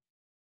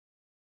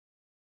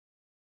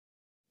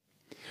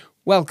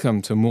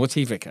Welcome to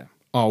Morty Vicar,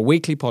 our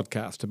weekly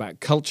podcast about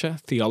culture,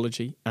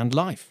 theology, and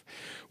life,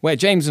 where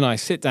James and I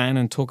sit down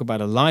and talk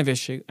about a live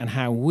issue and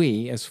how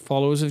we, as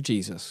followers of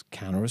Jesus,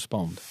 can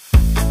respond.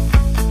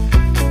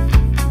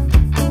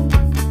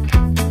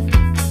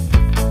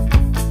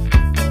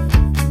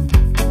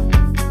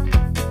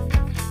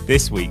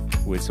 This week,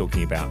 we're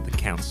talking about the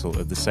Council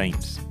of the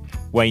Saints.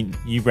 Wayne,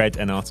 you read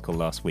an article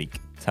last week.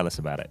 Tell us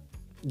about it.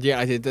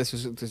 Yeah, I did. This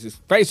is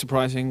very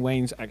surprising.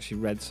 Wayne's actually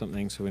read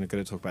something, so we're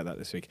going to talk about that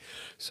this week.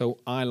 So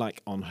I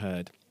like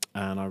Unheard,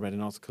 and I read an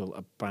article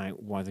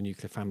about why the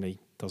nuclear family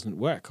doesn't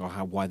work, or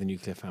why the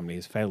nuclear family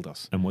has failed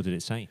us. And what did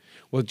it say?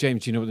 Well,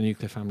 James, do you know what the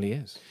nuclear family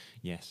is?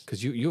 Yes.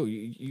 Because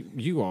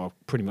you are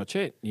pretty much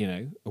it. You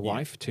know, a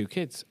wife, 2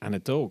 kids, and a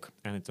dog.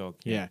 And a dog.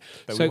 Yeah.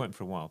 But So- we weren't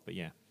for a while, but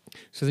yeah.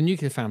 So the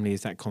nuclear family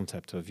is that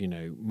concept of, you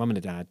know, mum and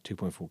a dad,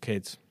 2.4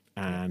 kids,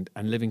 and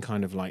living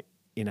kind of like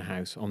in a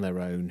house on their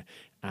own,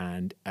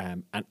 and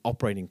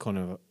operating kind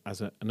of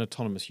as an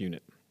autonomous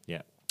unit.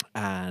 Yeah.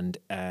 And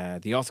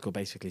the article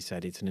basically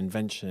said it's an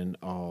invention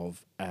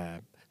of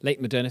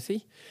late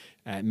modernity,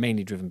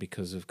 mainly driven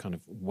because of kind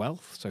of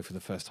wealth. So for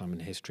the first time in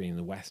history in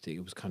the West, it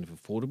was kind of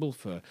affordable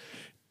for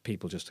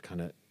people just to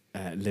kind of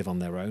live on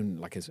their own,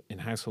 like as in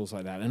households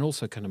like that, and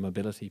also kind of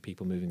mobility,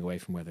 people moving away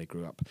from where they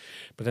grew up.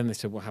 But then they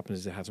said what happens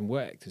is it hasn't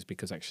worked is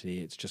because actually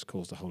it's just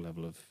caused a whole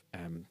level of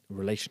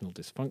relational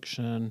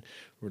dysfunction,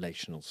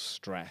 relational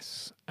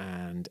stress,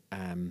 and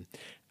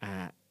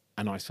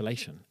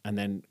isolation. And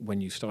then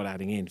when you start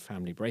adding in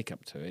family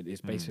breakup to it,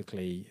 it's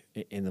basically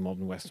in the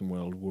modern Western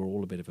world, we're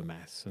all a bit of a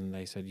mess. And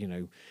they said, you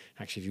know,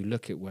 actually, if you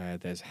look at where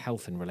there's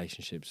health in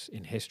relationships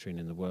in history and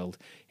in the world,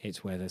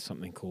 it's where there's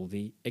something called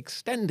the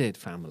extended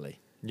family.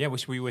 Yeah,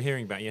 which we were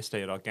hearing about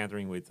yesterday at our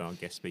gathering with our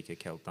guest speaker,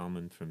 Kel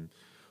Darman from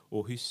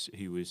Aarhus,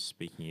 who was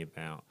speaking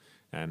about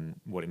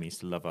what it means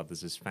to love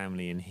others as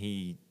family. And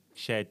he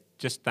shared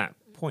just that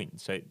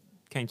point. So it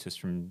came to us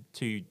from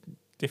 2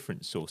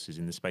 different sources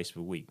in the space of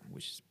a week,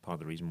 which is part of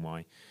the reason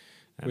why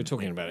We're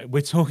talking about it.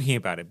 We're talking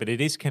about it, but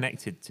it is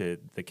connected to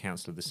the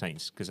Council of the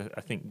Saints, because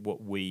I think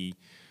what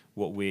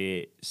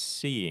we're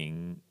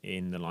seeing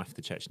in the life of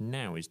the church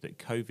now is that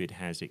COVID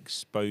has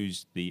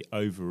exposed the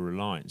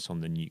over-reliance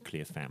on the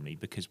nuclear family,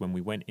 because when we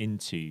went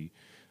into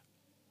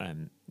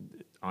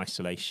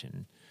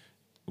isolation,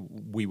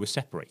 we were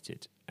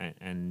separated,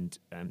 and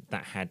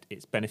that had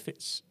its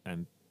benefits,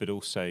 but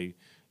also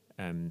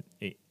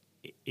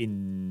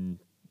in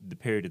the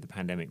period of the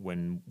pandemic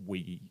when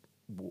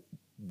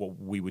what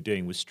we were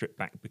doing was stripped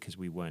back because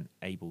we weren't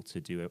able to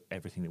do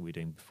everything that we were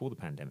doing before the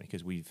pandemic.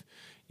 As we've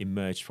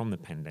emerged from the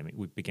pandemic,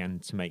 we began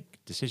to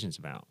make decisions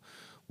about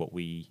what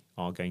we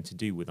are going to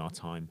do with our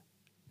time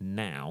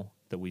now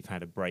that we've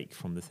had a break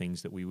from the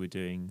things that we were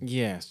doing.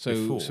 Yeah, so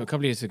before. a couple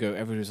of years ago,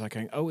 everybody was like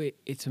going, "Oh,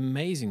 it's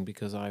amazing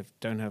because I've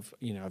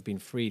been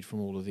freed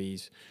from all of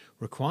these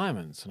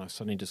requirements, and I've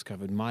suddenly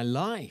discovered my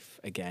life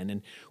again.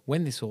 And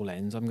when this all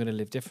ends, I'm going to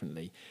live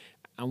differently."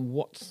 And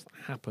what's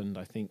happened,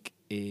 I think,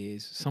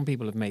 is some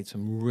people have made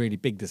some really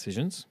big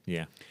decisions.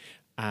 Yeah.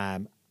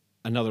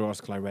 Another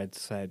article I read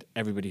said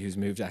everybody who's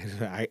moved out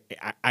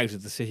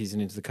of the cities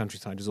and into the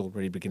countryside is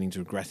already beginning to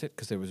regret it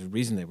because there was a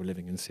reason they were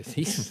living in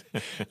cities.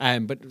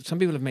 But some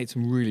people have made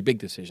some really big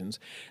decisions.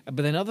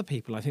 But then other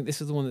people, I think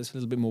this is the one that's a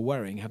little bit more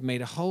worrying, have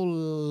made a whole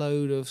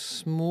load of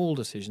small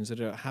decisions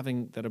that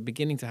are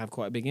beginning to have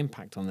quite a big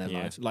impact on their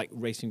lives, like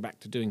racing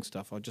back to doing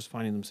stuff or just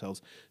finding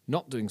themselves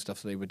not doing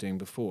stuff that they were doing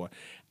before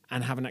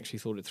and haven't actually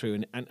thought it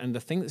through. And the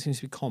thing that seems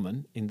to be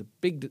common in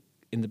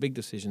the big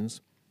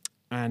decisions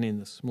and in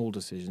the small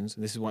decisions,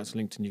 and this is why it's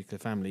linked to nuclear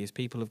family, is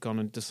people have gone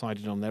and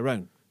decided on their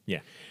own. Yeah.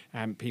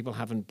 People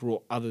haven't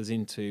brought others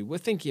into. We're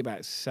thinking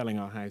about selling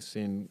our house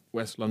in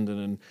West London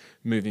and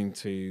moving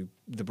to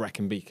the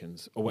Brecon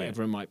Beacons or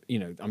whatever it might. You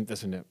know,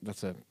 that's an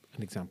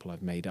example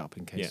I've made up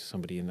in case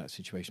somebody in that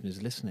situation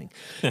is listening.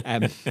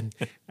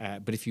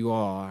 But if you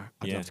are,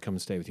 I'd love to come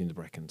and stay with you in the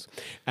Brecons.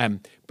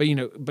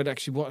 But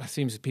actually, what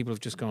seems is people have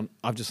just gone,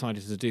 I've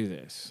decided to do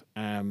this.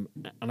 And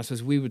I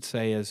suppose we would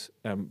say as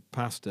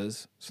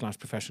pastors /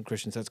 professional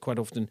Christians, that's quite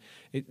often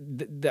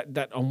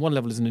that on one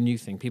level isn't a new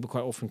thing. People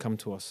quite often come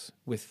to us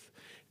with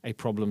a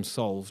problem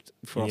solved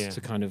for us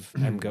to kind of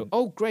go,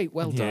 oh, great,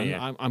 well done.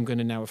 Yeah. I'm going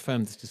to now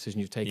affirm this decision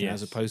you've taken,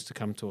 as opposed to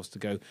come to us to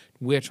go,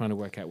 we're trying to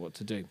work out what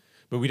to do.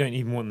 But we don't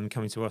even want them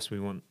coming to us. We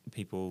want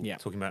people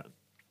talking about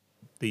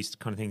these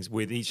kind of things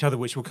with each other,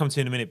 which we'll come to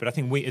in a minute. But I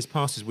think we, as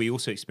pastors, we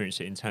also experience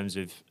it in terms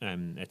of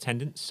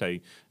attendance. So,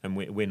 and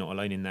we're not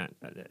alone in that.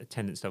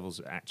 Attendance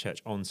levels at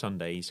church on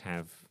Sundays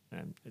have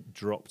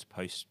dropped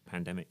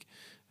post-pandemic,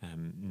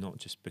 not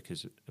just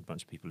because a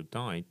bunch of people have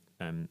died,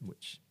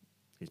 which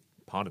is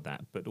part of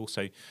that, but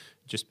also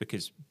just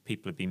because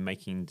people have been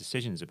making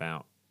decisions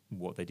about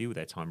what they do with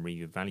their time,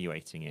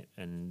 reevaluating it,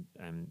 and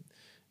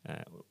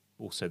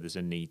also there's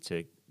a need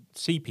to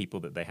see people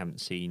that they haven't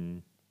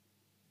seen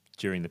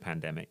during the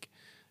pandemic.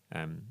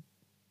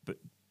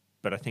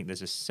 But I think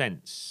there's a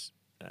sense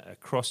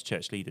across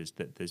church leaders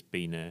that there's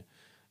been a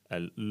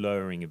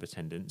lowering of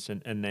attendance,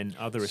 and then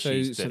other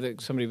issues. So that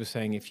somebody was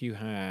saying if you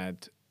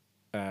had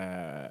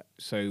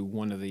so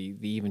one of the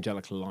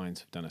Evangelical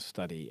Alliance have done a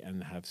study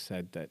and have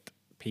said that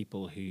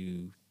people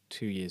who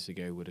 2 years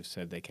ago would have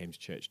said they came to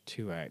church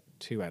two out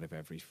of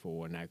every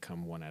four now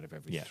come one out of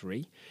every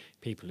three.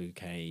 People who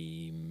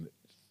came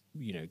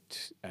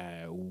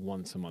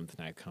once a month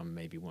now come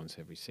maybe once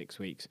every 6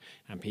 weeks,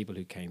 and people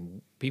who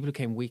came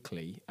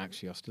weekly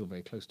actually are still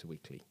very close to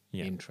weekly.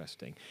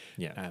 Interesting.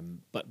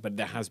 But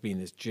there has been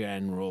this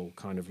general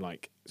kind of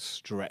like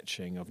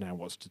stretching of now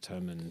what's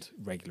determined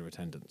regular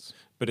attendance.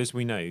 But as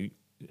we know,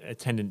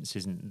 attendance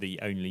isn't the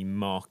only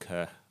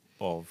marker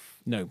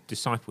of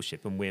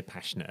discipleship, and we're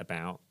passionate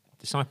about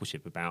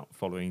discipleship, about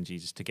following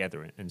Jesus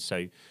together. And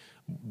so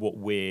what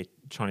we're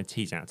trying to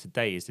tease out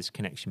today is this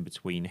connection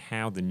between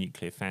how the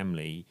nuclear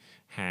family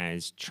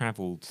has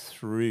travelled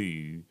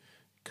through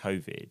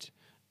COVID,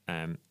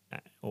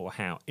 or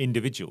how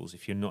individuals,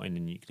 if you're not in a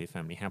nuclear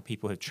family, how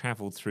people have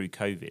travelled through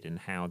COVID and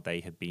how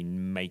they have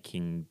been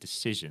making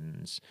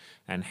decisions,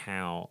 and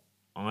how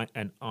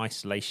an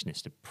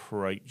isolationist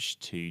approach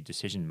to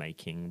decision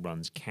making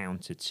runs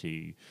counter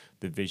to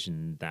the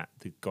vision that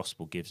the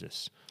gospel gives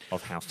us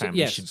of how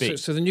families should be.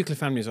 So the nuclear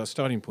family is our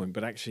starting point,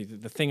 but actually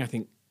the thing I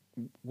think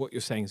what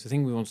you're saying is the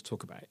thing we want to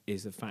talk about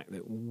is the fact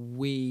that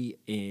we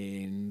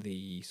in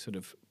the sort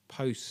of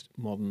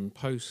post-modern,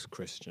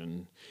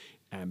 post-Christian,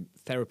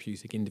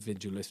 therapeutic,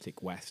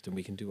 individualistic West, and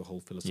we can do a whole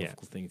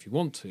philosophical thing if you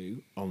want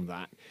to on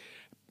that,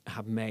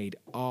 have made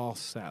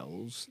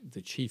ourselves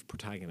the chief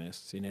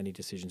protagonists in any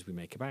decisions we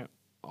make about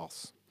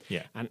us.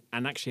 And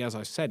actually, as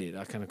I said it,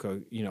 I kind of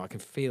go, I can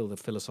feel the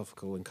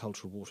philosophical and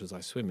cultural waters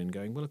I swim in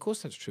going, well, of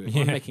course that's true.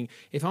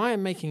 If I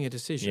am making a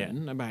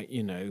decision about,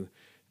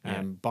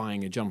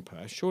 buying a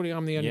jumper, surely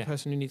I'm the only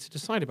person who needs to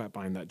decide about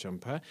buying that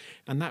jumper.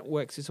 And that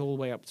works its all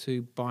the way up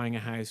to buying a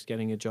house,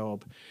 getting a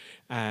job,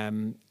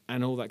 and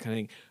all that kind of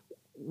thing.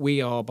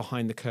 We are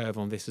behind the curve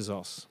on This Is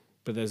Us.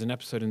 But there's an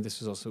episode in This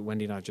Is Us that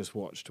Wendy and I just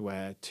watched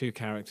where two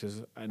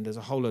characters, and there's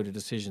a whole load of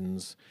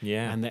decisions,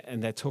 and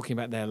they're talking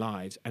about their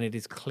lives, and it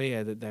is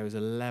clear that there is a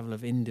level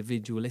of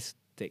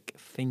individualistic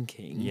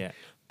thinking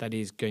that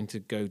is going to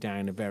go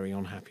down a very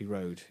unhappy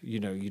road. You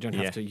don't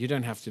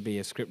have to be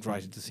a script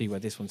writer to see where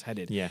this one's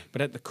headed.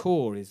 But at the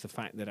core is the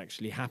fact that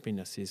actually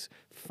happiness is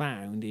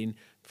found in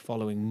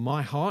following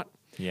my heart.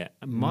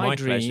 My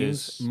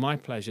dreams, my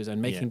pleasures,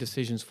 and making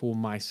decisions for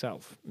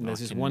myself. And there's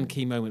this one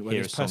key moment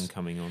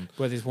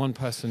where this one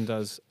person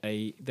does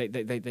they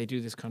do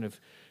this kind of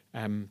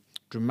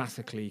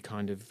dramatically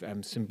kind of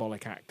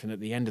symbolic act, and at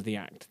the end of the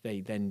act,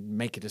 they then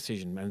make a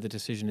decision, and the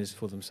decision is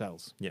for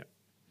themselves.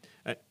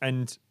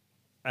 And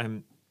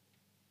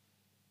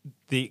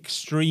the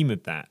extreme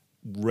of that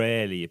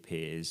rarely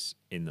appears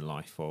in the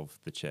life of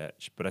the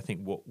church, but I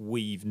think what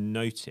we've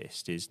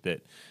noticed is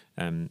that,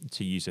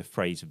 to use a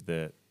phrase of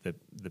the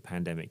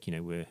pandemic,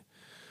 we're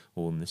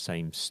all in the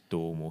same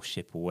storm or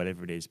ship or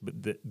whatever it is,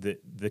 but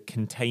the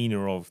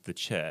container of the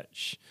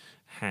church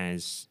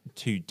has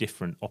two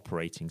different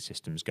operating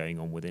systems going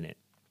on within it.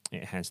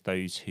 It has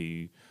those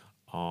who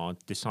are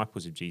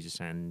disciples of Jesus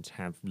and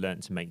have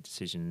learnt to make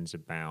decisions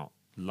about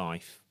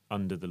life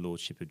under the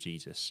lordship of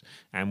Jesus,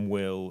 and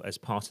will, as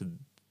part of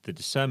the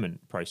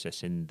discernment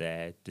process in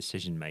their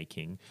decision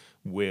making,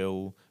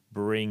 will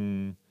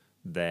bring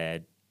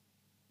their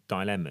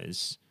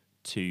dilemmas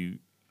to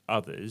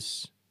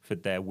others for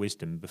their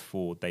wisdom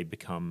before they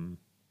become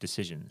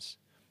decisions.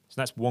 So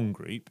that's one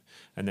group.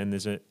 And then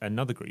there's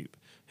another group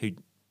who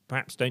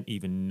perhaps don't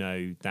even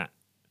know that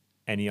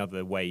any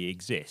other way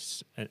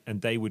exists.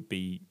 And they would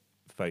be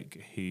folk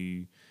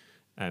who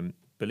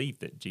believe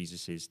that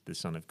Jesus is the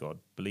Son of God,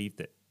 believe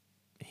that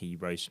he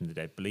rose from the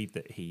dead, believe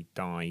that he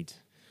died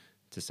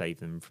to save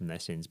them from their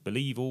sins,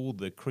 believe all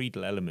the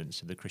creedal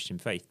elements of the Christian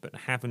faith, but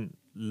haven't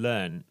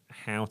learned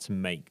how to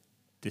make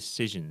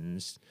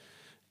decisions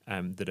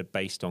that are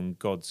based on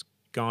God's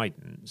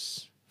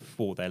guidance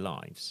for their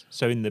lives.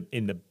 So in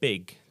the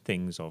big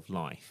things of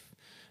life,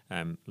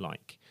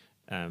 like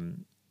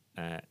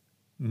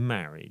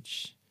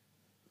marriage,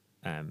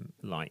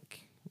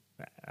 like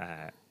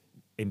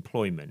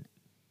employment,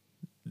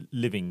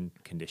 living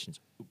conditions,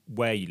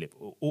 where you live,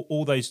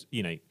 all those,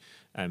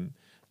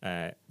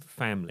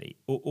 family,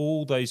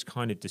 all those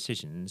kind of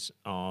decisions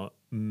are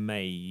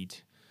made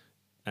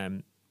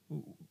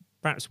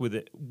perhaps with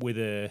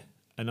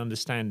an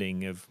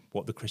understanding of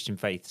what the Christian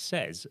faith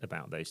says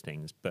about those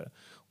things, but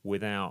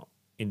without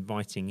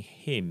inviting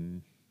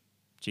him,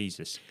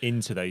 Jesus,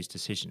 into those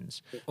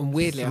decisions, and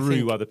weirdly,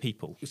 through other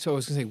people. So I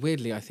was going to say,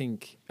 weirdly, I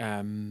think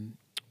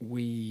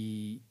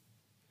we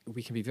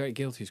can be very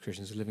guilty as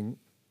Christians of living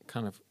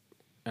kind of,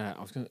 I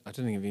don't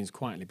think it means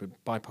quietly, but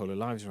bipolar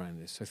lives around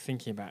this. So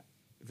thinking about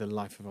the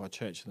life of our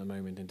church at the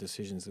moment and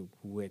decisions that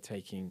we're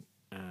taking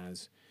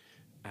as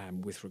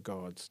with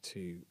regards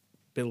to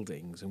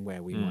buildings and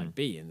where we might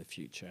be in the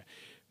future,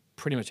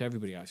 pretty much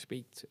everybody I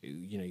speak to,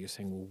 you're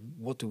saying, well,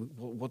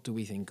 what do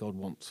we think God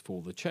wants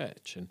for the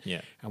church? And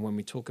when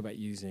we talk about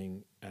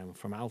using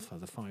from Alpha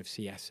the 5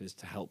 CSs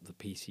to help the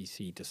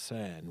PCC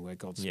discern where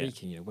God's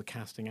speaking, we're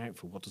casting out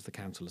for what does the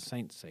Council of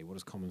Saints say, what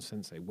does common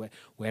sense say,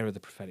 where are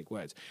the prophetic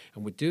words,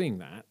 and we're doing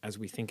that as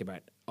we think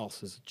about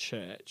us as a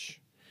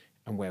church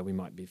and where we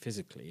might be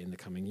physically in the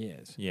coming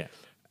years.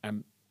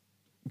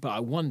 But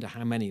I wonder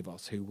how many of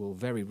us who will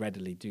very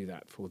readily do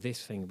that for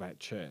this thing about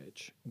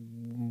church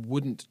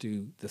wouldn't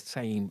do the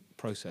same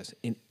process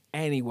in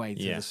any way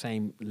to the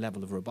same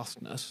level of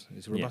robustness.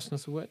 Is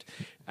robustness a word?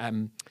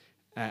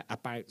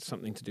 About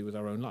something to do with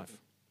our own life.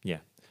 Yeah.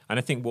 And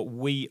I think what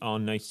we are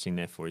noticing,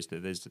 therefore, is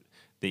that there's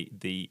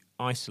the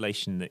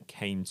isolation that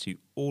came to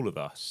all of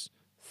us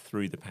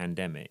through the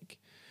pandemic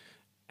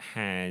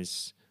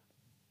has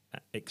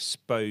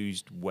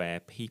exposed where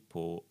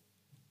people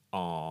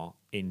are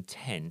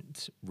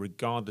intent,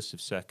 regardless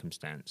of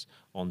circumstance,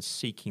 on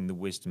seeking the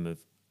wisdom of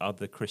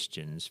other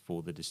Christians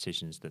for the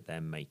decisions that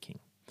they're making.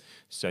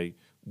 So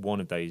one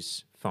of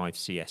those 5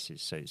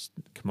 CSs, so it's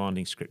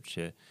commanding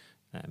scripture,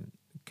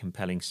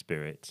 compelling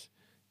spirit,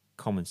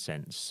 common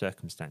sense,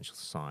 circumstantial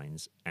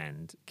signs,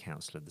 and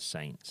counsel of the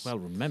saints. Well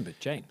remembered,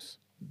 James.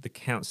 The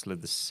counsel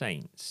of the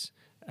saints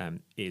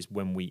is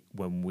when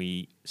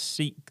we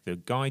seek the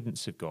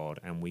guidance of God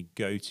and we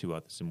go to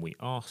others and we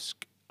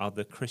ask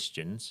other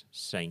Christians,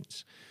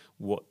 saints,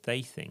 what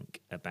they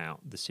think about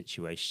the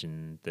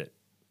situation that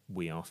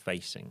we are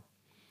facing.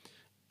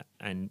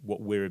 And what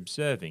we're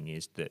observing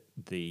is that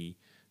the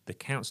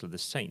counsel of the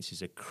saints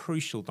is a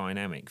crucial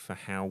dynamic for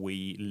how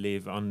we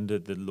live under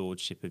the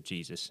lordship of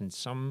Jesus. And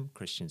some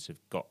Christians have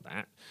got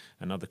that,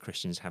 and other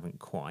Christians haven't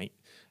quite.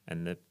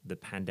 And the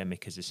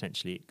pandemic has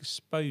essentially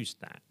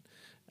exposed that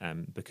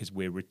because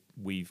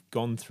we've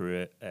gone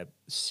through a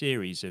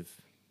series of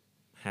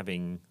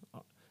having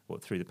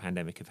through the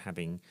pandemic of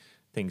having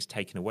things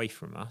taken away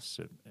from us,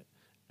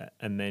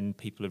 and then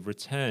people have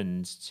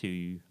returned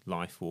to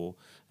life or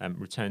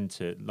returned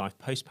to life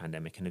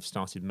post-pandemic and have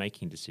started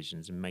making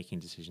decisions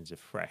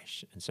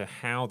afresh. And so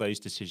how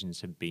those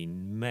decisions have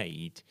been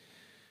made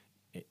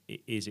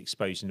is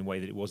exposed in a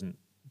way that it wasn't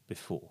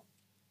before.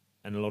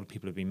 And a lot of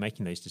people have been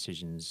making those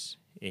decisions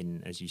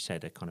in, as you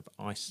said, a kind of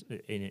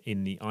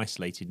in the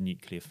isolated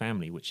nuclear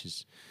family, which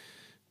has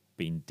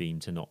been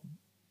deemed to not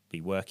be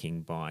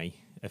working by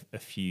a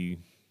few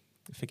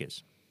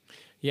figures.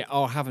 Yeah,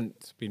 or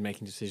haven't been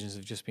making decisions,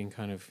 have just been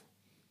kind of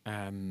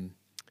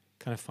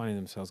finding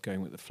themselves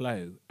going with the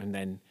flow, and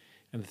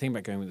the thing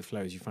about going with the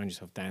flow is you find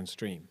yourself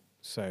downstream.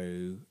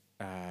 So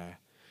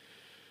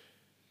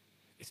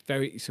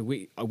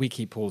we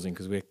keep pausing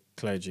because we're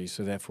clergy,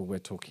 so therefore we're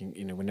talking.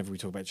 Whenever we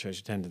talk about church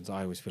attendance,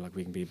 I always feel like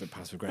we can be a bit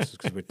passive aggressive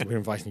because we're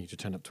inviting you to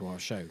turn up to our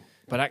show.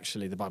 But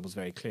actually, the Bible's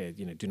very clear.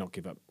 Do not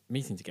give up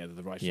meeting together.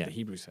 The writer of the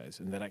Hebrews says,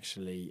 and that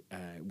actually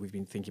we've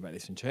been thinking about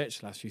this in church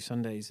the last few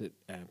Sundays. That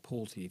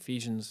Paul to the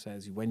Ephesians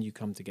says, when you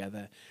come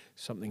together,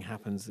 something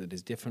happens that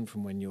is different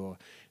from when you're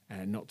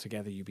not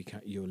together.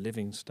 You're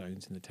living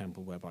stones in the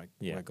temple where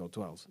God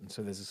dwells. And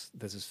so there's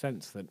a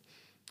sense that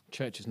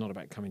church is not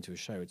about coming to a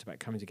show. It's about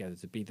coming together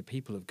to be the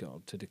people of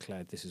God, to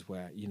declare this is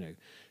where,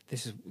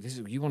 this is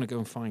you want to go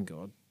and find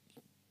God,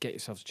 get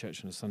yourself to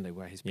church on a Sunday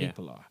where his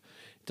people are.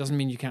 It doesn't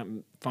mean you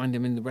can't find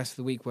him in the rest of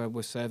the week where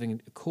we're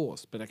serving a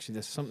course, but actually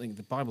there's something,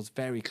 the Bible's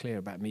very clear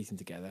about meeting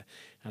together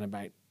and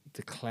about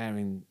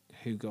declaring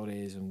who God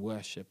is and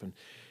worship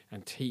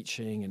and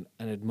teaching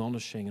and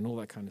admonishing and all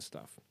that kind of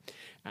stuff.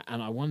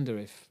 And I wonder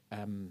if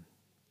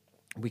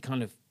we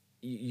kind of,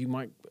 you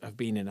might have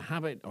been in a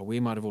habit, or we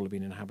might have all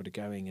been in a habit of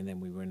going, and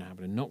then we were in a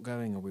habit of not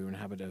going, or we were in a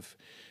habit of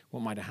what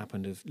might have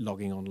happened of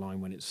logging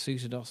online when it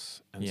suited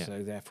us, and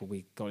so therefore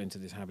we got into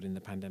this habit in the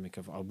pandemic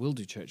of I will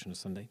do church on a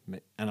Sunday,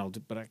 but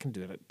I can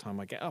do it at the time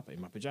I get up in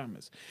my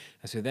pajamas,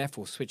 and so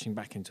therefore switching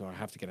back into I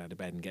have to get out of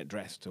bed and get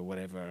dressed or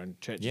whatever, and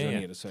church is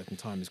only at a certain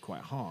time is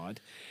quite hard,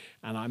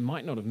 and I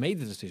might not have made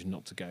the decision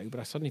not to go,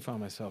 but I suddenly found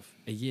myself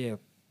a year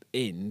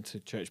into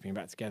church being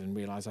back together and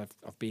realise I've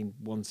been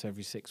once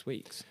every 6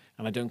 weeks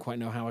and I don't quite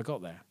know how I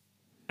got there.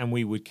 And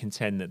we would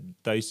contend that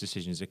those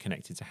decisions are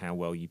connected to how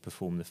well you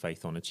perform the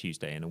faith on a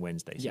Tuesday and a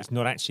Wednesday. So it's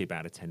not actually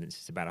about attendance,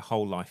 it's about a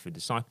whole life of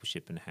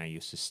discipleship and how you're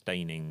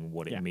sustaining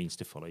what it means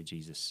to follow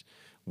Jesus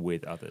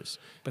with others.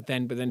 But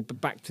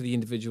back to the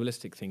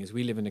individualistic thing is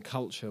we live in a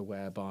culture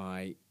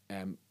whereby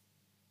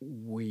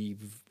we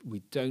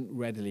don't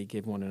readily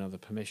give one another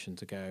permission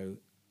to go,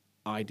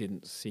 I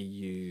didn't see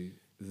you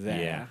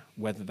there,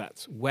 whether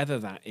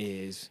that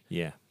is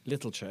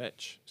little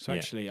church. So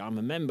actually I'm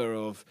a member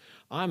of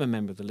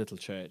the little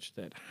church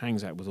that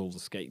hangs out with all the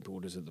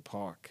skateboarders at the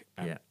park.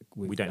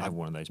 We don't have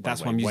one of those.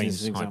 That's why I'm using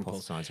this as an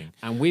example.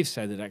 And we've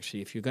said that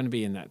actually if you're going to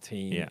be in that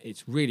team,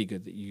 it's really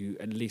good that you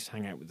at least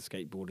hang out with the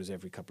skateboarders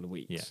every couple of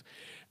weeks.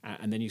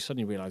 And then you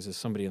suddenly realise there's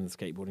somebody on the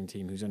skateboarding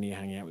team who's only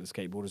hanging out with the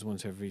skateboarders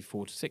once every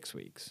 4 to 6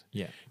 weeks.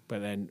 But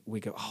then we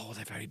go, oh,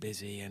 they're very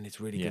busy and it's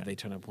really good they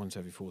turn up once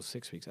every 4 to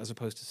 6 weeks, as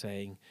opposed to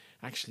saying,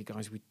 actually,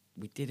 guys,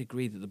 we did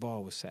agree that the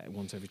bar was set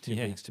once every 2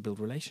 weeks to build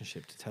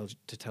relationship,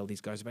 to tell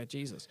these guys about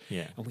Jesus.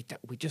 Yeah. And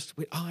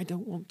I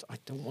don't want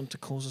to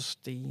cause a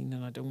scene,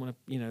 and I don't want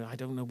to, I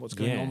don't know what's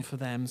going on for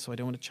them, so I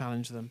don't want to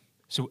challenge them.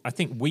 So I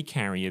think we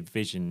carry a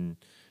vision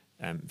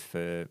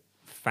for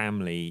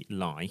family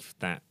life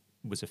that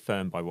was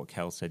affirmed by what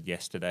Kel said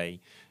yesterday,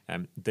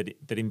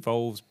 that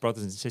involves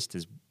brothers and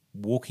sisters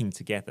walking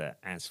together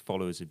as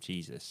followers of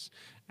Jesus,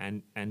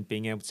 and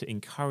being able to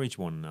encourage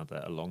one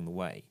another along the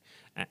way,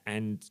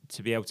 and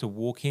to be able to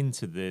walk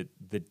into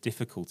the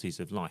difficulties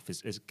of life.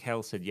 As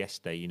Kel said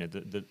yesterday,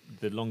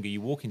 the longer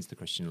you walk into the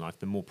Christian life,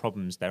 the more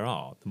problems there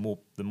are.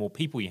 The more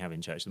people you have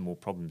in church, the more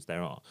problems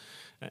there are.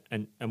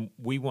 And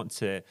we want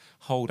to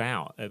hold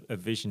out a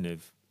vision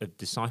of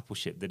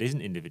discipleship that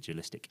isn't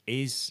individualistic,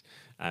 is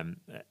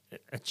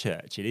a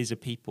church. It is a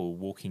people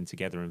walking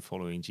together and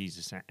following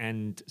Jesus,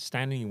 and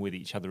standing with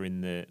each other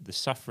in the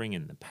suffering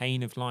and the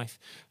pain of life,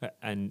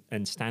 and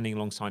standing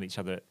alongside each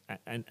other,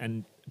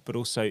 but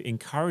also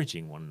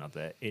encouraging one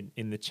another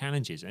in the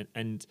challenges,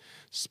 and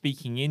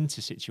speaking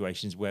into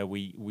situations where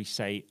we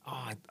say,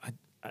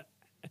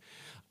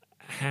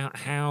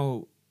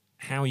 how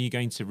are you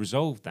going to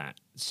resolve that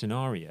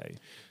scenario?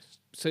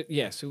 So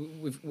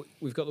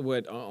we've got the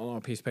word on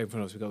our piece of paper in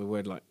front of us. We've got the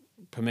word like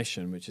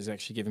permission, which is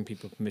actually giving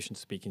people permission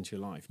to speak into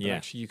your life. But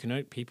actually,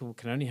 people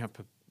can only have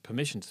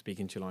permission to speak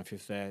into your life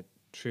if they're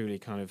truly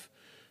kind of,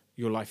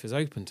 your life is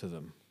open to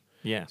them.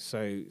 Yeah.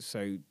 So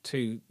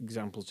two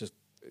examples just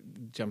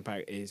jump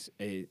out is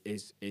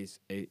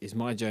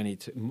my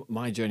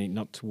journey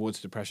not towards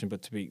depression,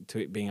 but to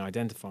it being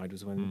identified,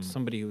 was when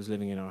somebody who was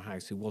living in our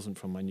house who wasn't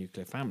from my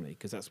nuclear family,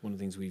 because that's one of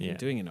the things we've been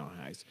doing in our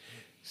house,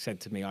 said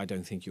to me, "I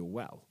don't think you're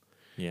well."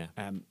 Yeah.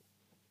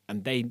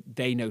 And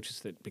they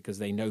noticed it because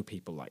they know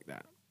people like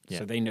that. Yeah.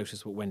 So they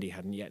noticed what Wendy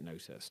hadn't yet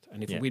noticed.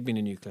 And if we'd been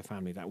a nuclear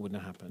family, that wouldn't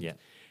have happened. Yeah.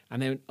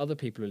 And then other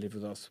people who lived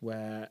with us,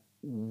 where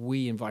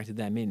we invited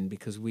them in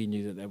because we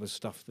knew that there was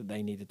stuff that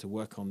they needed to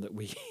work on that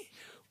we,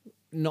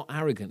 not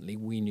arrogantly,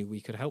 we knew we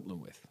could help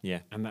them with. Yeah.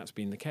 And that's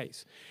been the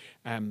case.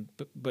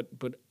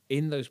 But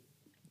in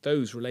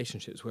those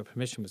relationships where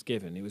permission was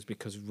given, it was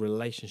because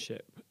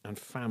relationship and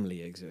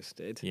family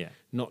existed. Yeah.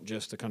 Not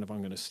just a kind of, I'm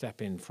going to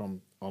step in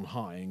from on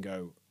high and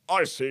go,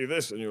 I see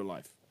this in your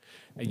life.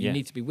 And you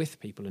need to be with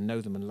people and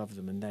know them and love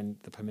them, and then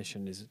the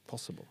permission is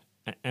possible.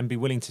 And be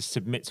willing to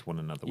submit to one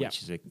another,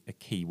 which is a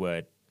key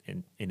word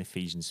in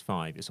Ephesians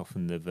 5. It's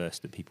often the verse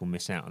that people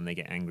miss out, and they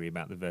get angry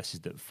about the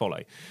verses that follow.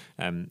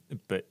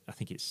 But I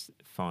think it's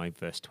 5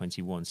 verse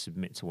 21,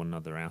 submit to one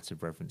another out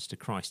of reverence to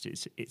Christ.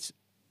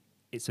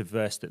 It's a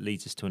verse that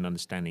leads us to an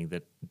understanding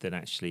that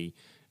actually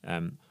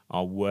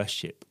our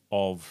worship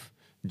of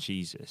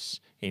Jesus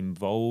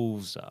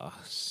involves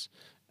us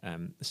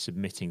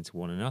submitting to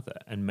one another,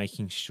 and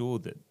making sure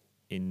that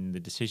in the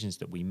decisions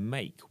that we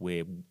make,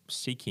 we're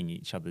seeking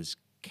each other's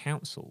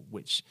counsel,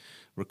 which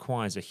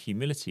requires a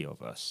humility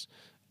of us,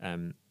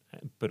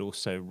 but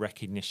also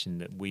recognition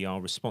that we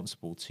are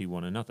responsible to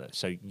one another.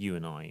 So you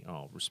and I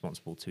are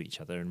responsible to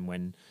each other, and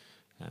when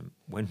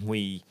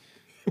we...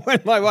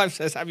 When my wife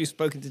says, "Have you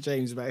spoken to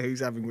James about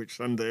who's having which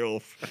Sunday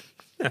off?"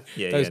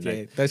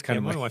 Those kind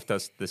of. My wife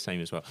does the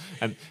same as well.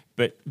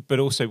 But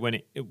also when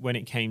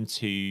it came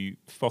to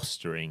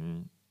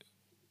fostering,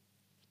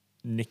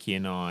 Nikki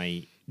and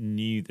I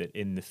knew that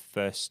in the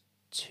first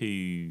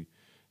 2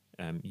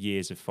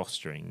 years of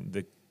fostering,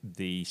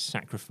 the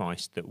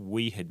sacrifice that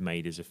we had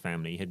made as a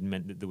family had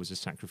meant that there was a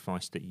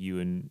sacrifice that you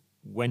and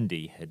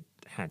Wendy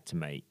had to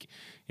make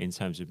in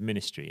terms of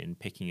ministry and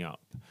picking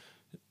up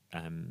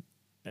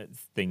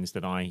things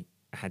that I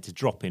had to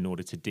drop in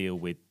order to deal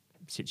with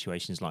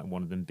situations like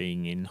one of them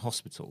being in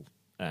hospital,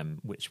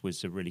 which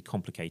was a really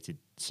complicated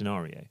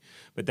scenario.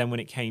 But then when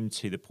it came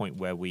to the point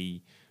where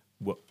we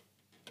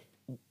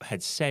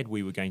had said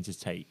we were going to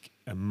take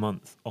a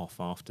month off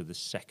after the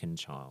second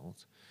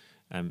child,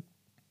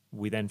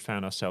 we then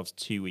found ourselves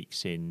 2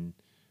 weeks in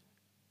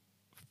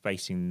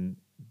facing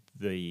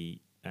the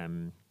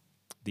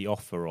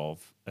offer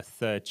of a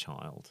third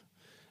child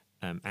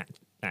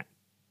at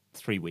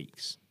 3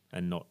 weeks,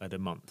 and not at a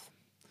month,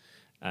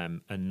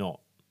 and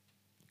not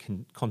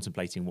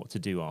contemplating what to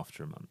do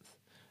after a month.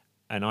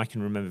 And I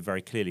can remember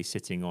very clearly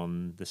sitting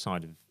on the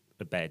side of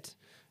a bed,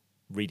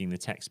 reading the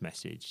text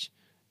message,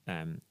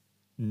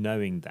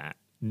 knowing that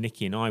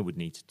Nikki and I would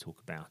need to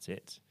talk about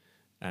it,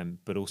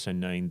 but also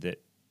knowing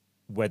that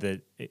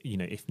whether,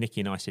 if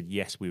Nikki and I said,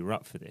 yes, we were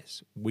up for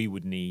this, we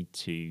would need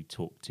to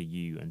talk to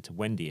you and to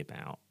Wendy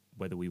about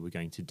whether we were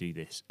going to do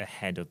this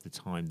ahead of the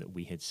time that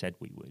we had said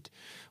we would.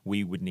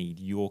 We would need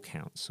your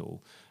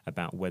counsel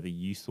about whether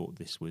you thought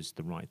this was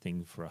the right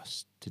thing for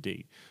us to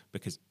do,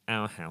 because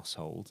our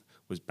household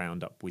was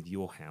bound up with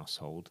your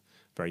household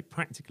very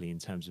practically in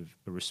terms of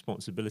a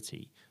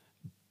responsibility,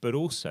 but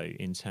also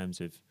in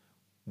terms of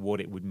what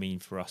it would mean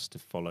for us to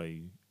follow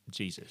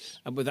Jesus.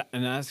 And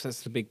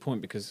that's the big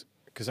point, because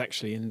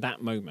actually in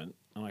that moment,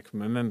 and I can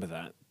remember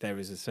that, there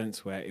is a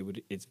sense where it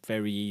would have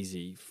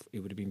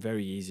been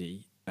very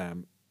easy,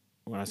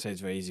 when I say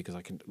it's very easy because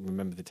I can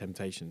remember the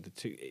temptation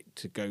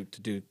to go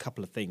to do a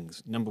couple of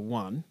things. Number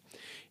one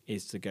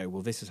is to go,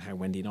 well, this is how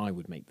Wendy and I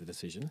would make the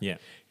decision. Yeah.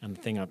 And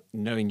the thing,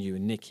 knowing you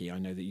and Nikki, I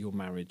know that your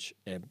marriage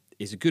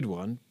is a good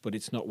one, but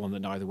it's not one that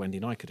neither Wendy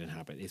and I could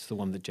inhabit. It's the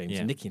one that James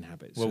and Nikki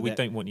inhabit. Well, we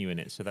don't want you in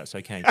it, so that's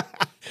okay.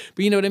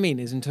 But you know what I mean,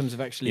 is in terms of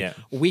actually,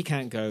 we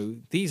can't go,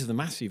 these are the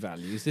Massey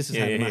values, this is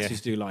how the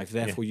Masseys do life,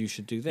 therefore you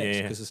should do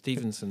this, because the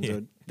Stevensons are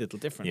a little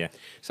different. Yeah.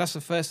 So that's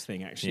the first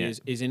thing, actually,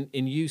 is in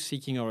you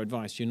seeking our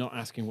advice, you're not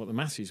asking what the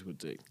Masseys would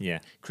do,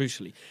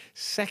 crucially.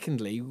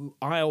 Secondly,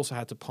 I also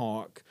had to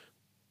park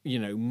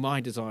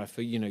my desire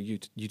for you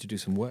to do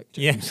some work.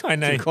 James, I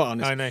know. To be quite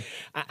honest. I know.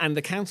 And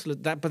the council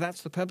but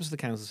that's the purpose of the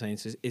council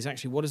saints is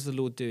actually what is the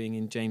Lord doing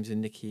in James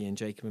and Nikki and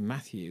Jacob and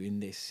Matthew in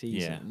this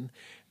season,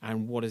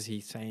 and what is He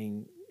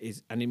saying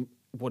is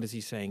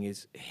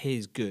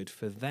His good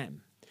for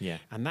them. Yeah.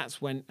 And that's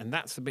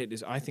the bit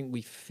is I think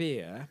we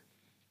fear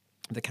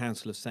the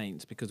council of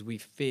saints because we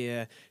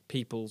fear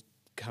people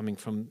coming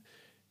from.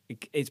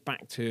 It's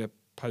back to a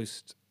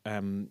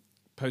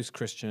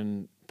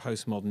post-Christian,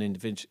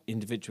 postmodern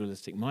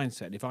individualistic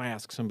mindset. If I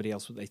ask somebody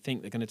else what they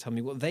think, they're going to tell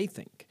me what they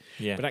think.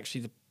 Yeah. But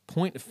actually, the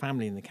point of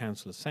family in the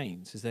Council of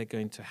Saints is they're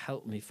going to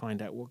help me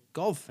find out what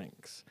God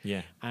thinks.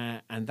 Yeah.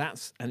 And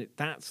that's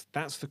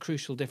the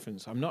crucial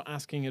difference. I'm not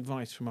asking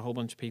advice from a whole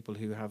bunch of people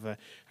who have a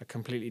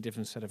completely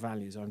different set of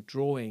values. I'm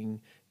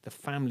drawing the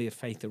family of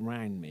faith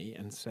around me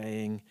and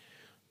saying,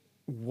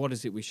 what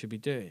is it we should be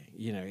doing?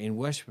 In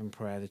worship and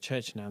prayer, the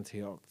church in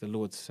Antioch, the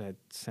Lord said,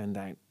 send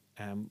out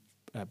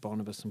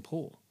Barnabas and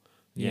Paul.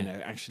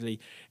 Actually,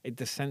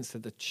 the sense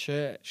that the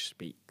church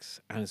speaks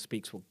and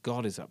speaks what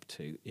God is up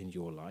to in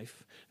your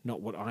life,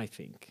 not what I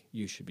think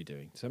you should be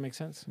doing. Does that make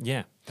sense?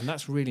 Yeah. And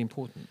that's really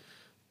important.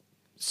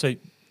 So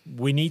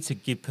we need to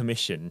give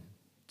permission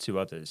to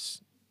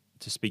others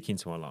to speak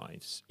into our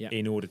lives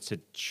in order to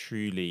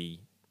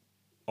truly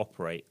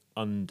operate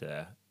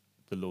under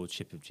the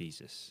lordship of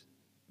Jesus,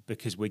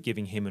 because we're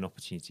giving Him an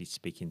opportunity to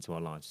speak into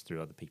our lives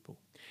through other people.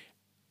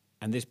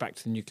 And this back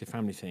to the nuclear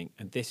family thing,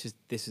 and this is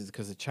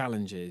because the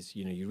challenge is,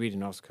 you read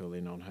an article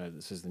in On Her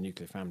that says the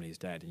nuclear family is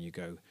dead, and you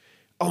go,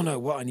 oh no,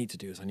 what I need to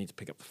do is I need to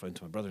pick up the phone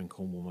to my brother in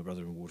Cornwall, my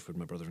brother in Waterford,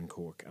 my brother in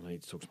Cork, and I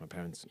need to talk to my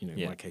parents, in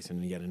my case,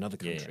 in yet another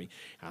country,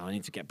 and I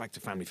need to get back to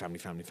family.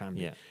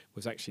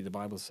 Was actually the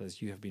Bible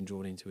says you have been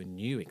drawn into a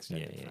new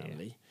extended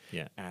family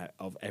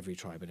of every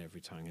tribe and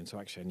every tongue, and so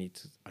actually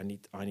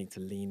I need to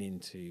lean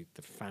into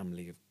the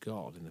family of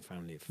God and the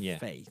family of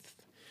faith.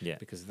 Yeah,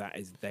 because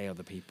they are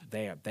the people.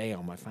 They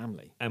are my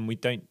family, and we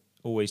don't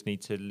always need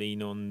to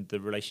lean on the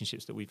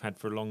relationships that we've had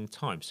for a long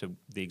time. So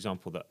the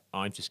example that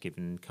I've just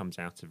given comes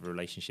out of a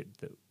relationship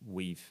that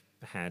we've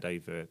had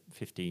over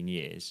 15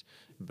 years,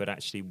 but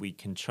actually we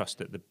can trust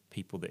that the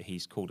people that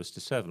He's called us to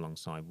serve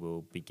alongside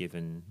will be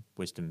given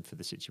wisdom for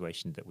the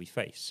situation that we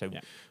face. So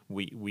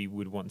we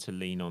would want to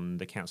lean on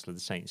the counsel of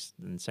the saints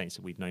and saints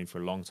that we've known for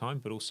a long time,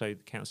 but also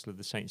the counsel of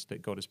the saints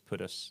that God has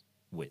put us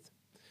with.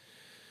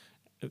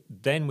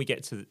 Then we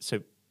get to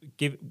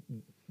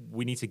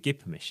we need to give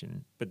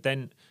permission, but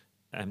then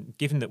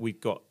given that we've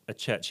got a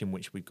church in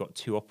which we've got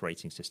two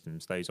operating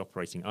systems, those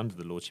operating under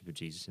the lordship of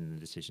Jesus in the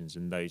decisions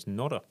and those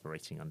not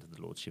operating under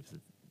the lordship of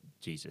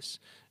Jesus,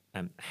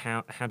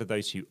 how do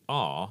those who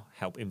are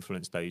help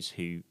influence those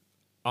who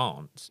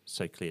aren't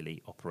so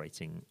clearly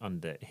operating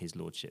under His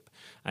lordship?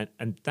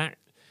 And that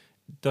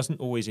doesn't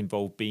always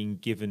involve being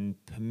given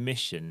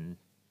permission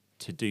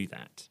to do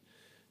that.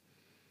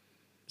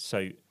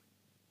 So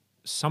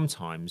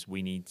sometimes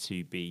we need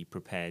to be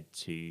prepared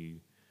to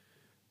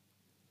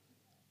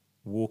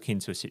walk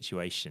into a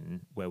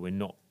situation where we're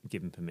not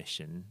given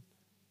permission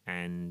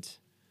and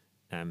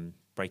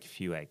break a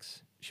few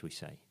eggs, shall we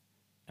say,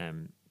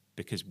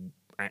 because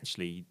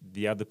actually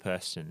the other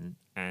person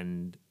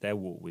and their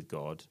walk with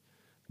God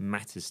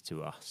matters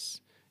to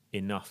us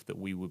enough that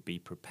we would be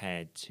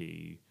prepared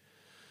to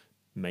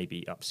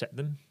maybe upset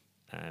them,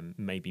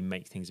 maybe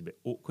make things a bit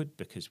awkward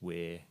because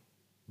we're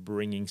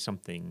bringing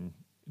something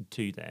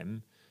to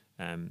them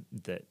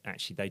that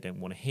actually they don't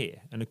want to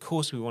hear. And of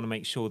course we want to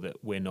make sure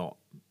that we're not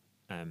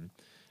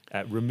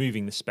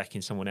removing the speck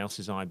in someone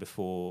else's eye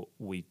before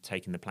we've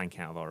taken the plank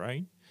out of our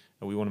own.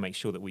 And we want to make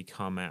sure that we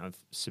come out of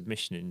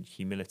submission and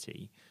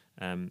humility.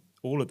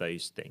 All of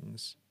those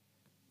things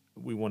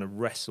we want to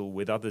wrestle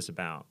with others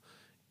about.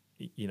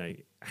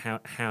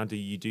 How do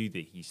you do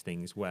these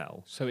things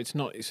well? So it's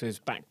not. It says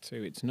back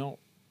to. It's not.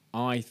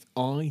 I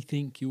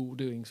think you're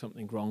doing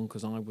something wrong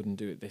because I wouldn't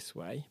do it this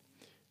way.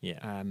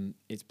 Yeah.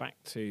 It's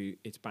back to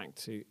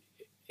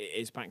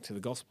the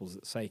Gospels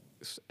that say,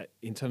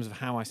 in terms of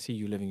how I see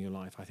you living your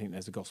life, I think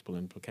there's a gospel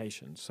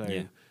implication.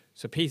 So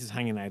Peter's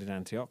hanging out at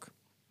Antioch,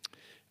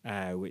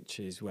 which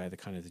is where the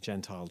kind of the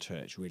Gentile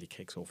church really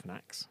kicks off in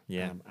Acts.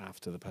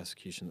 After the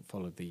persecution that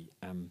followed the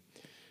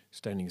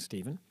stoning of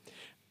Stephen.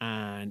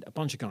 And a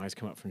bunch of guys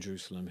come up from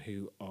Jerusalem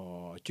who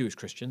are Jewish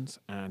Christians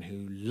and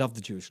who love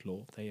the Jewish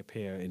law. They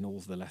appear in all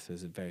of the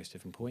letters at various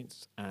different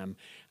points and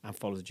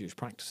follow the Jewish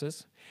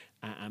practices.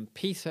 And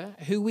Peter,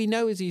 who we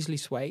know is easily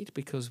swayed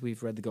because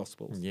we've read the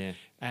Gospels,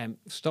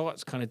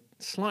 starts kind of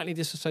slightly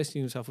disassociating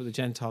himself with the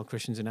Gentile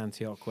Christians in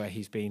Antioch, where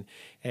he's been.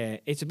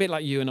 It's a bit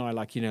like you and I,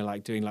 like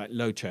doing like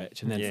low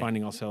church, and then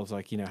finding ourselves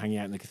like hanging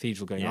out in the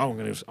cathedral, going, "Oh, I'm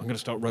going to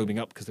start robing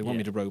up because they want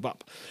me to robe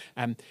up."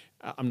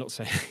 I'm not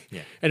saying.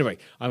 Anyway,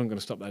 I'm going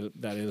to stop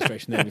that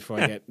illustration there before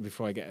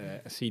I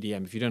get a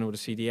CDM. If you don't know what a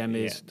CDM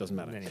is, it doesn't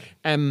matter.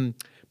 Anyway.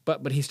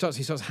 But he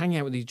starts hanging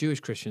out with these Jewish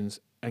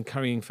Christians and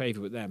currying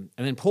favour with them.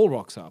 And then Paul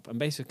rocks up, and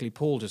basically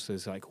Paul just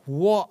is like,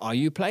 "What are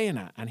you playing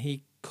at?" And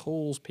he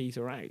calls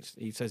Peter out.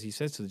 He says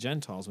to the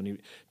Gentiles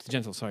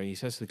he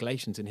says to the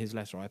Galatians in his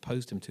letter, "I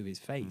opposed him to his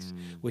face,"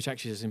 which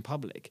actually is in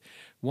public.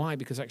 Why?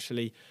 Because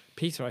actually,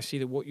 Peter, I see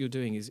that what you're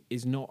doing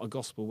is not a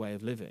gospel way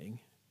of living.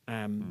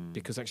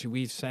 Because actually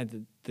we've said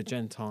that the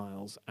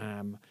Gentiles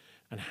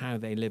and how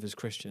they live as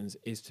Christians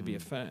is to be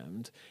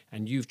affirmed,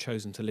 and you've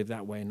chosen to live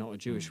that way and not a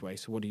Jewish way.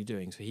 So what are you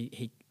doing? So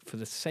he for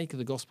the sake of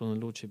the gospel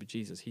and the lordship of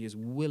Jesus, he is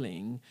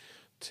willing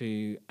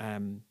to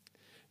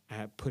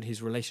put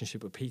his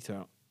relationship with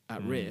Peter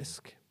at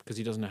risk because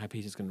he doesn't know how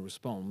Peter's going to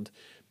respond,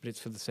 but it's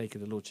for the sake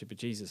of the lordship of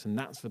Jesus. And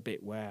that's the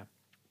bit where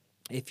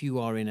if you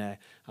are in a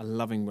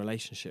loving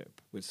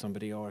relationship with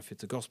somebody, or if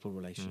it's a gospel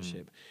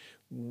relationship,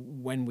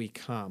 when we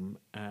come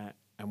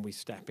and we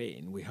step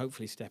in, we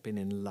hopefully step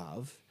in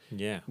love,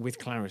 with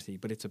clarity,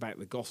 but it's about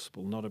the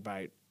gospel, not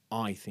about,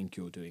 I think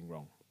you're doing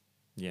wrong.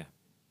 Yeah.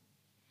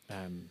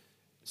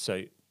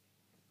 So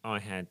I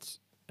had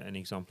an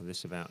example of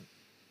this about,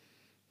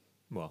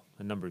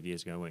 a number of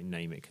years ago. I won't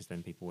name it because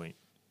then people won't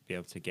be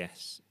able to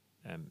guess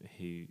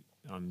who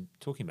I'm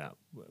talking about,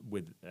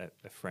 with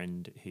a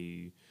friend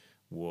who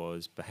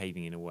was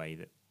behaving in a way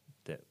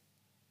that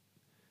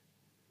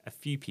a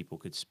few people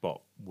could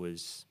spot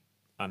was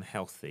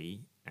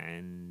unhealthy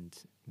and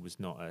was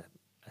not a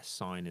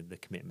sign of the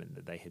commitment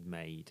that they had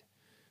made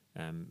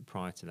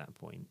prior to that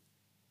point.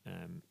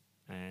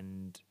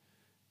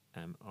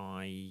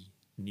 I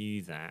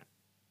knew that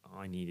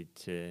I needed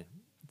to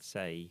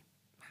say,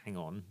 hang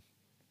on,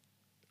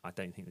 I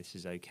don't think this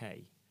is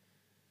okay.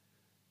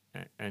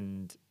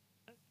 And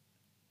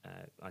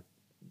I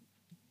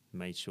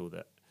made sure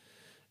that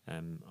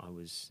I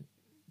was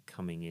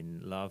coming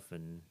in love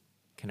and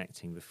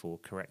connecting before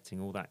correcting,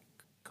 all that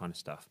kind of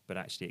stuff. But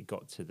actually it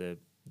got to the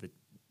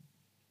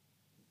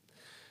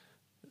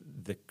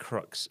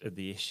crux of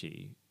the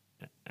issue,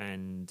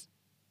 and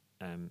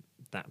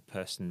that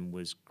person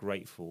was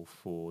grateful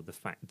for the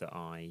fact that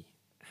I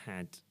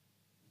had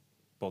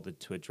bothered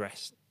to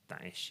address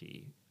that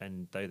issue,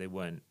 and though they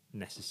weren't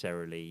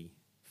necessarily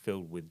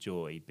filled with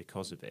joy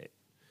because of it,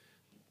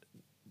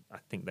 I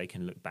think they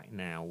can look back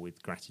now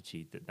with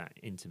gratitude that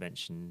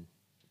intervention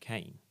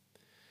came.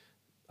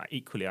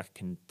 Equally, I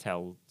can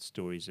tell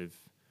stories of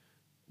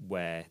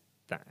where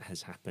that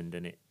has happened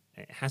and it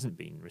hasn't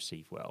been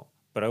received well.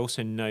 But I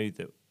also know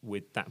that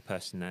with that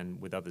person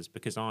and with others,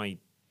 because I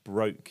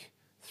broke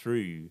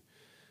through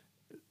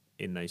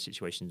in those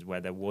situations where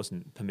there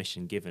wasn't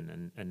permission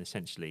given and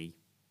essentially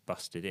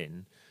busted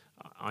in,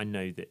 I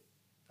know that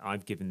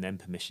I've given them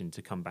permission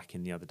to come back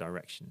in the other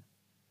direction,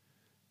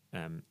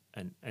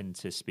 and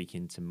to speak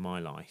into my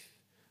life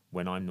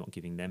when I'm not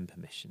giving them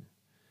permission.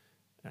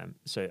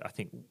 So I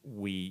think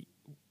we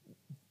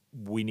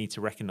need to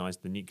recognise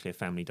the nuclear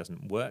family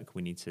doesn't work.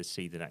 We need to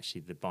see that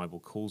actually the Bible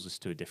calls us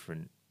to a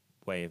different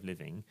way of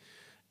living,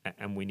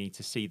 and we need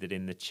to see that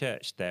in the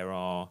church there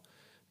are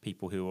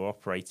people who are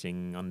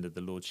operating under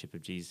the lordship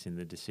of Jesus in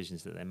the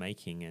decisions that they're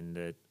making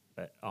and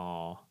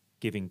are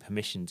giving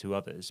permission to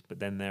others, but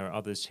then there are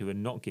others who are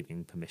not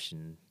giving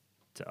permission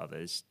to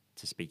others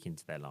to speak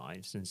into their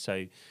lives. And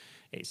so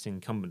it's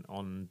incumbent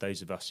on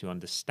those of us who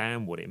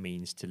understand what it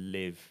means to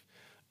live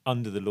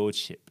under the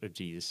lordship of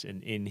Jesus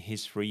and in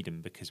his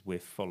freedom, because we're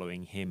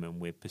following him and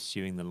we're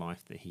pursuing the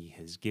life that he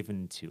has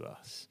given to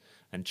us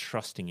and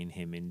trusting in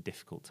him in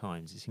difficult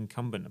times. It's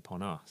incumbent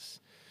upon us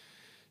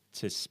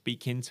to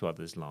speak into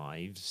others'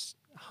 lives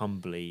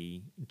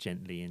humbly,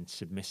 gently and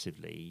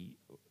submissively,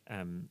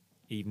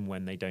 even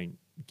when they don't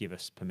give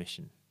us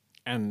permission.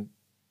 And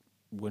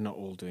we're not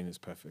all doing this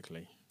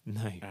perfectly.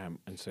 No.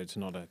 And so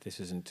this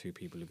isn't two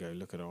people who go,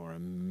 look at our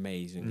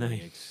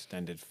amazingly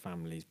extended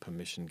families,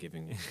 permission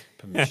giving,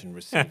 permission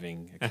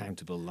receiving,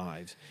 accountable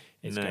lives.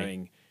 It's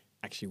going,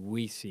 actually,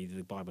 we see that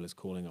the Bible is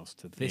calling us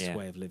to this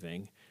way of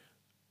living.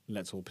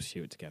 Let's all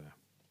pursue it together.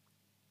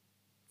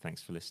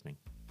 Thanks for listening.